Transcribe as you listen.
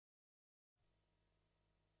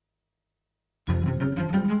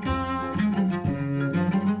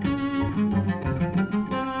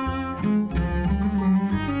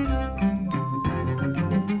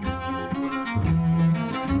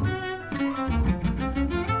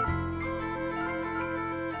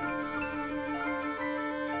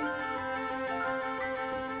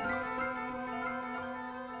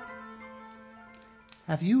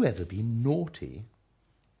Have you ever been naughty?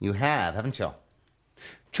 You have, haven't you?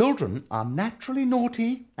 Children are naturally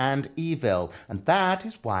naughty and evil, and that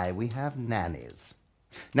is why we have nannies.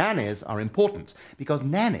 Nannies are important because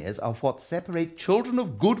nannies are what separate children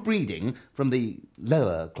of good breeding from the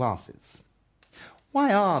lower classes.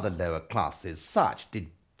 Why are the lower classes such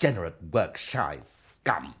degenerate work-shy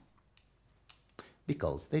scum?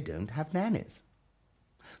 Because they don't have nannies.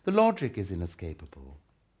 The logic is inescapable.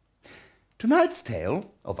 Tonight's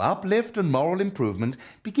tale of uplift and moral improvement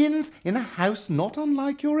begins in a house not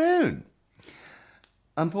unlike your own.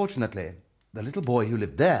 Unfortunately, the little boy who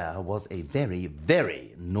lived there was a very,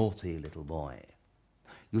 very naughty little boy.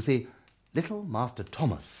 You see, little Master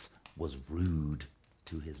Thomas was rude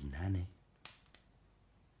to his nanny.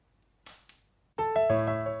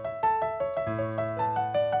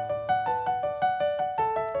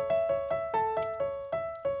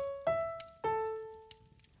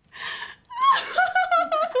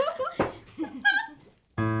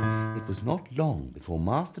 It was not long before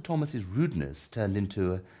Master Thomas's rudeness turned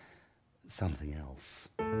into something else.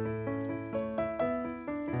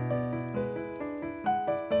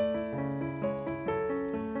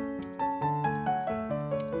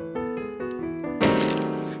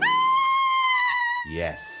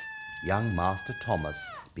 Yes, young Master Thomas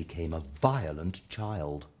became a violent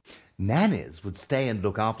child. Nannies would stay and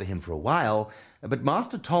look after him for a while, but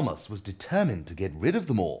Master Thomas was determined to get rid of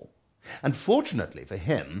them all. And fortunately for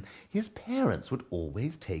him, his parents would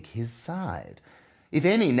always take his side. If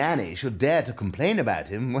any nanny should dare to complain about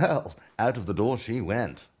him, well, out of the door she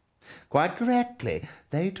went. Quite correctly,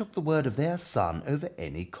 they took the word of their son over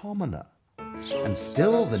any commoner. And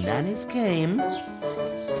still the nannies came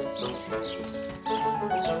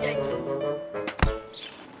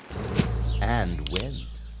and went.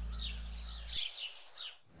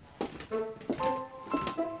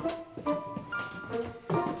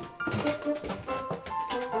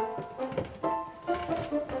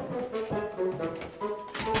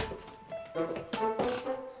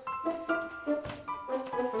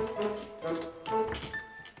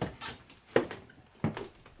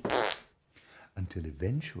 Until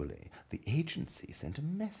eventually the agency sent a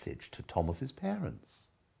message to Thomas's parents.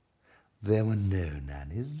 There were no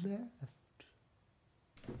nannies left.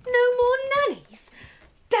 No more nannies?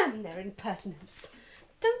 Damn their impertinence.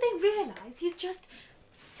 Don't they realise he's just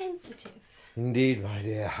sensitive? Indeed, my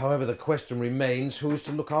dear. However, the question remains, who is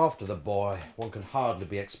to look after the boy? One can hardly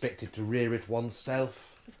be expected to rear it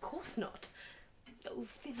oneself. Of course not. Oh,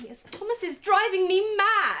 Phineas, Thomas is driving me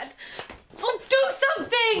mad. Oh, do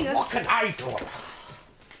something! What can I do?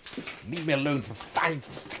 Leave me alone for 5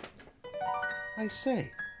 seconds. I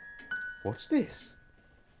say, what's this?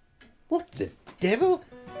 What the devil?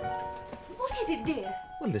 What is it, dear?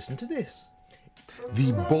 Well, listen to this.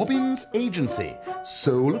 The Bobbins Agency.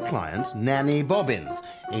 Sole client, Nanny Bobbins.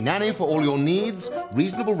 A nanny for all your needs,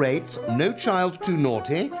 reasonable rates, no child too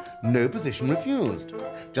naughty, no position refused.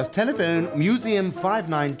 Just telephone Museum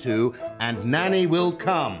 592 and Nanny will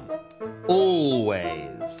come.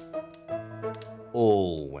 Always.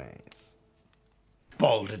 Always.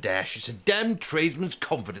 Balderdash, it's a damn tradesman's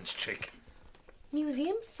confidence trick.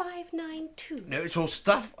 Museum 592. No, it's all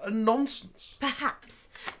stuff and nonsense. Perhaps.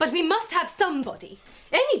 But we must have somebody.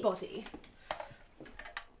 Anybody.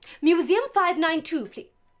 Museum 592, please.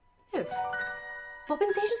 Oh.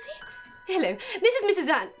 Bobbins Agency? Hello. This is Mrs.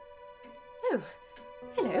 Van. Oh.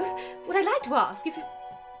 Hello. Would I like to ask if you...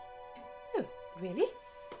 Oh, really?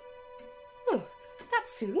 Oh,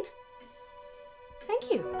 that's soon.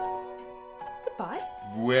 Thank you. Goodbye.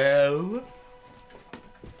 Well?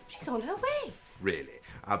 She's on her way. Really?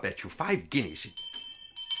 I'll bet you 5 guineas she...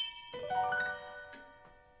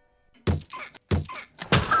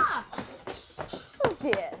 Ah! Oh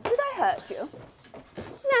dear, did I hurt you?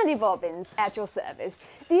 Nanny Bobbins, at your service.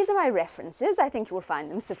 These are my references. I think you will find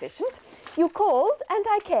them sufficient. You called and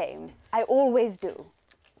I came. I always do.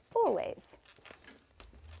 Always.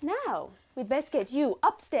 Now, we'd best get you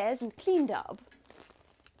upstairs and cleaned up.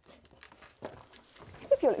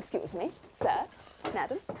 If you'll excuse me, sir,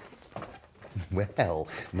 madam. Well,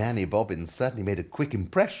 Nanny Bobbins certainly made a quick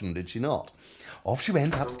impression, did she not? Off she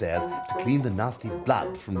went upstairs to clean the nasty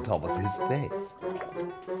blood from Thomas's face.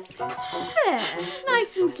 There,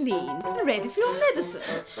 nice and clean, ready for your medicine.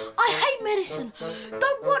 I hate medicine.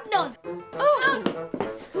 Don't want none. Oh, a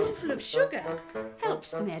spoonful of sugar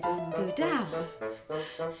helps the medicine go down.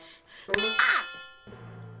 Ah!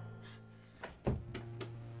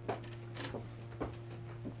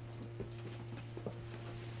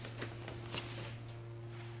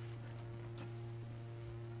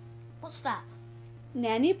 What's that?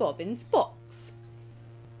 Nanny Bobbins' box.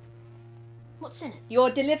 What What's in it? Your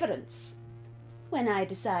deliverance, when I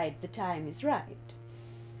decide the time is right.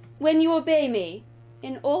 When you obey me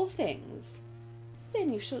in all things,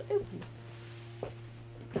 then you shall open.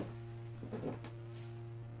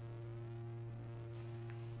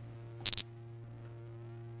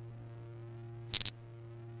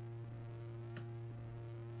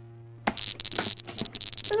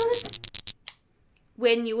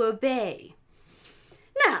 When you obey.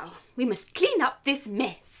 Now, we must clean up this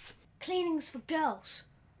mess. Cleaning's for girls.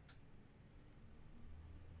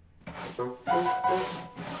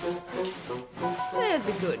 There's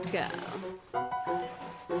a good girl.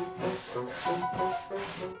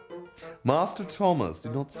 Master Thomas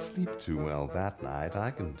did not sleep too well that night, I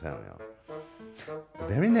can tell you. The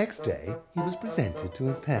very next day, he was presented to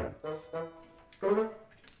his parents.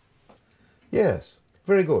 Yes,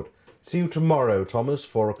 very good. See you tomorrow, Thomas,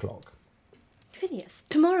 4 o'clock. Phineas,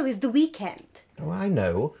 tomorrow is the weekend. Oh, I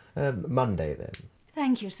know. Monday, then.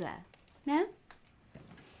 Thank you, sir. Ma'am?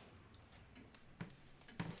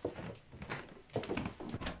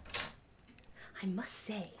 I must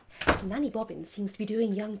say, Nanny Bobbins seems to be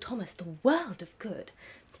doing young Thomas the world of good.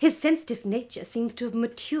 His sensitive nature seems to have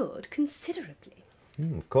matured considerably.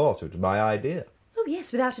 Of course, it was my idea. Oh,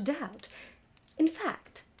 yes, without a doubt. In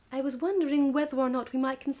fact, I was wondering whether or not we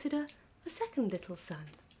might consider a second little son.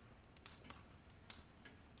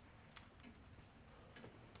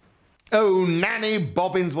 Oh, Nanny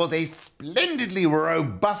Bobbins was a splendidly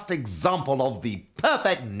robust example of the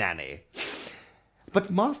perfect nanny.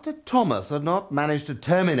 But Master Thomas had not managed to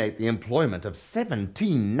terminate the employment of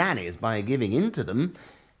 17 nannies by giving in to them.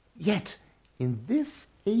 Yet, in this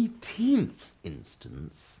 18th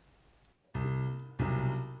instance,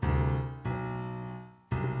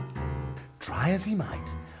 try as he might,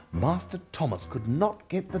 Master Thomas could not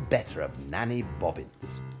get the better of Nanny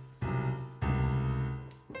Bobbins.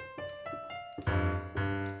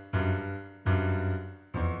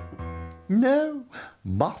 No,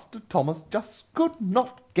 Master Thomas just could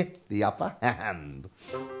not get the upper hand.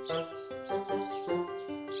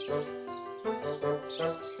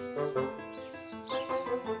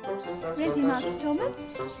 Ready, Master Thomas?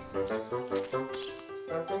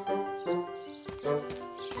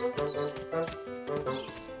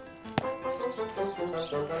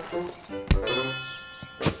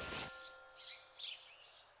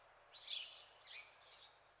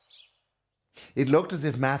 It looked as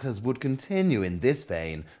if matters would continue in this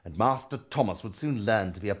vein, and Master Thomas would soon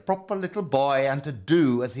learn to be a proper little boy and to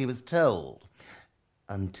do as he was told.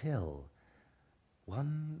 Until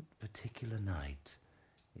one particular night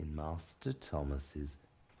in Master Thomas's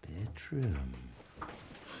bedroom.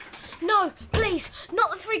 No, please, not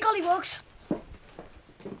the 3 gollywogs.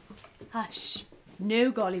 Hush.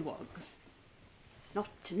 No gollywogs. Not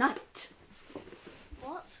tonight.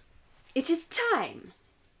 What? It is time.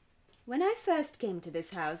 When I first came to this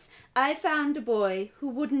house, I found a boy who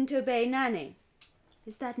wouldn't obey Nanny.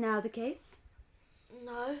 Is that now the case?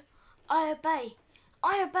 No, I obey.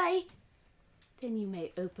 I obey. Then you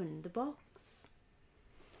may open the box.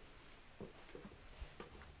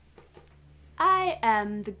 I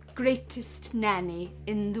am the greatest nanny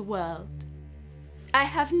in the world. I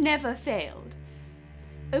have never failed.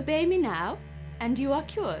 Obey me now, and you are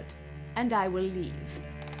cured, and I will leave.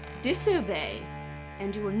 Disobey,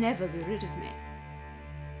 and you will never be rid of me.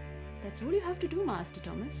 That's all you have to do, Master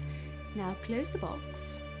Thomas. Now close the box.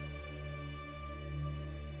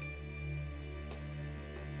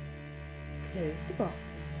 Close the box.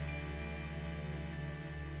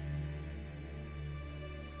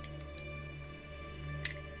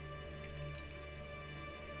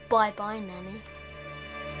 Bye-bye, Nanny.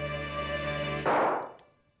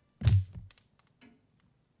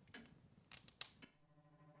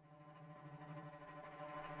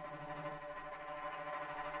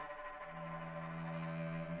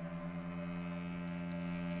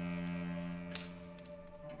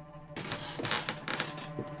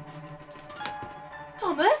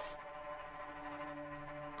 Thomas?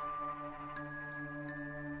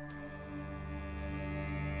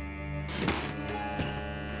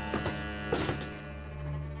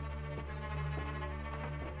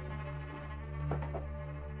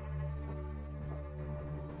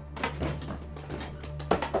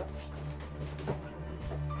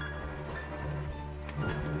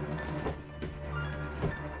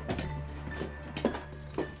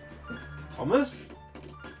 Thomas?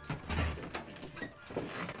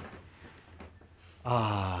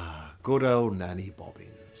 Ah, good old Nanny Bobbins.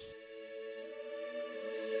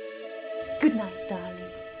 Good night,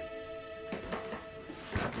 darling.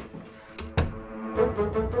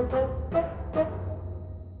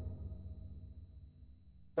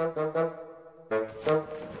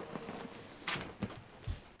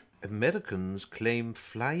 Bobbins claim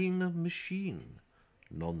flying a machine.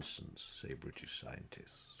 Nonsense, say British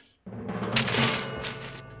scientists.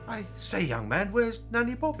 I say, young man, where's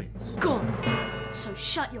Nanny Bobbins? Gone. So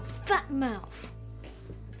shut your fat mouth.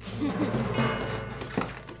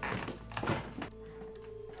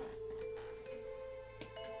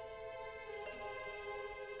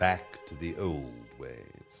 Back to the old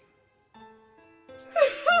ways.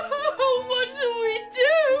 What shall we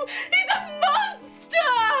do? He's a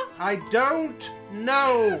monster! I don't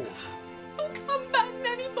know. Oh, come back,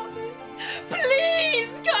 Nanny Bobbins. Please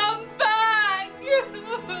come back!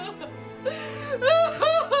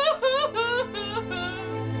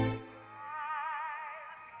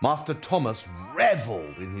 Master Thomas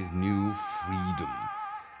revelled in his new freedom.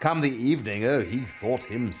 Come the evening, oh, he thought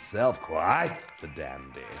himself quite the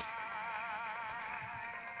dandy.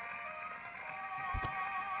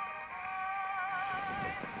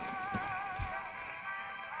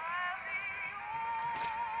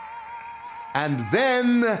 And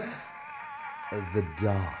then the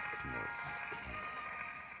darkness came.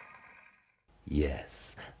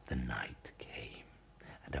 Yes, the night came,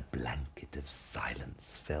 and a blanket of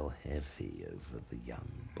silence fell heavy over the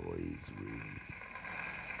young boy's room.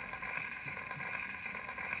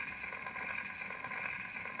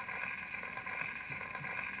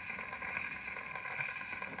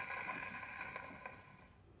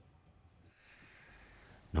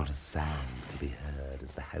 Not a sound could be heard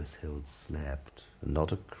as the household slept, and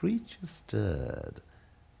not a creature stirred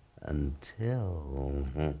until...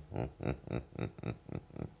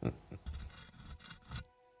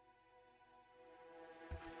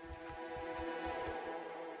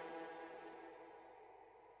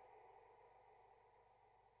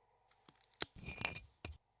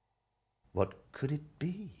 What could it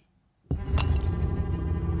be?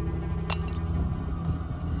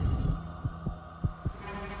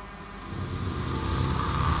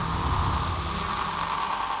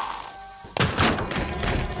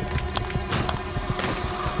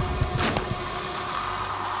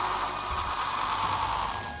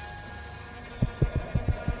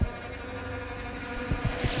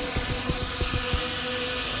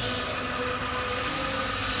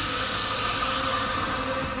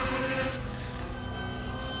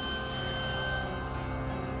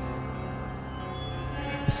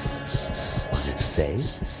 Was it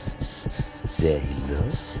safe? Dare he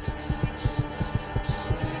look?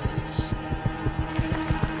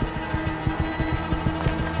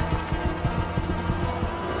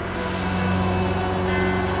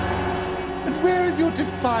 And where is your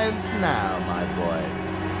defiance now, my boy?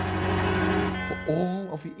 For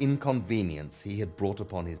all of the inconvenience he had brought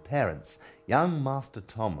upon his parents, young Master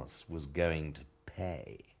Thomas was going to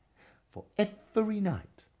pay. For every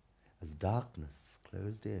night, as darkness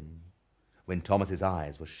closed in, when Thomas's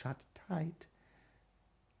eyes were shut tight,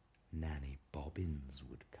 Nanny Bobbins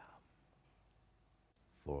would come.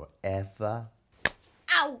 Forever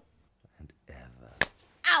Ow! and ever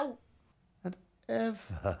Ow! and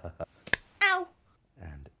ever Ow!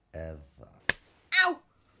 and ever. Ow!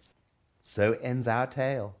 So ends our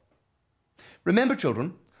tale. Remember,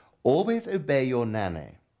 children, always obey your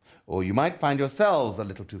nanny, or you might find yourselves a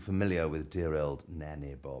little too familiar with dear old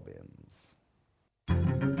Nanny Bobbins.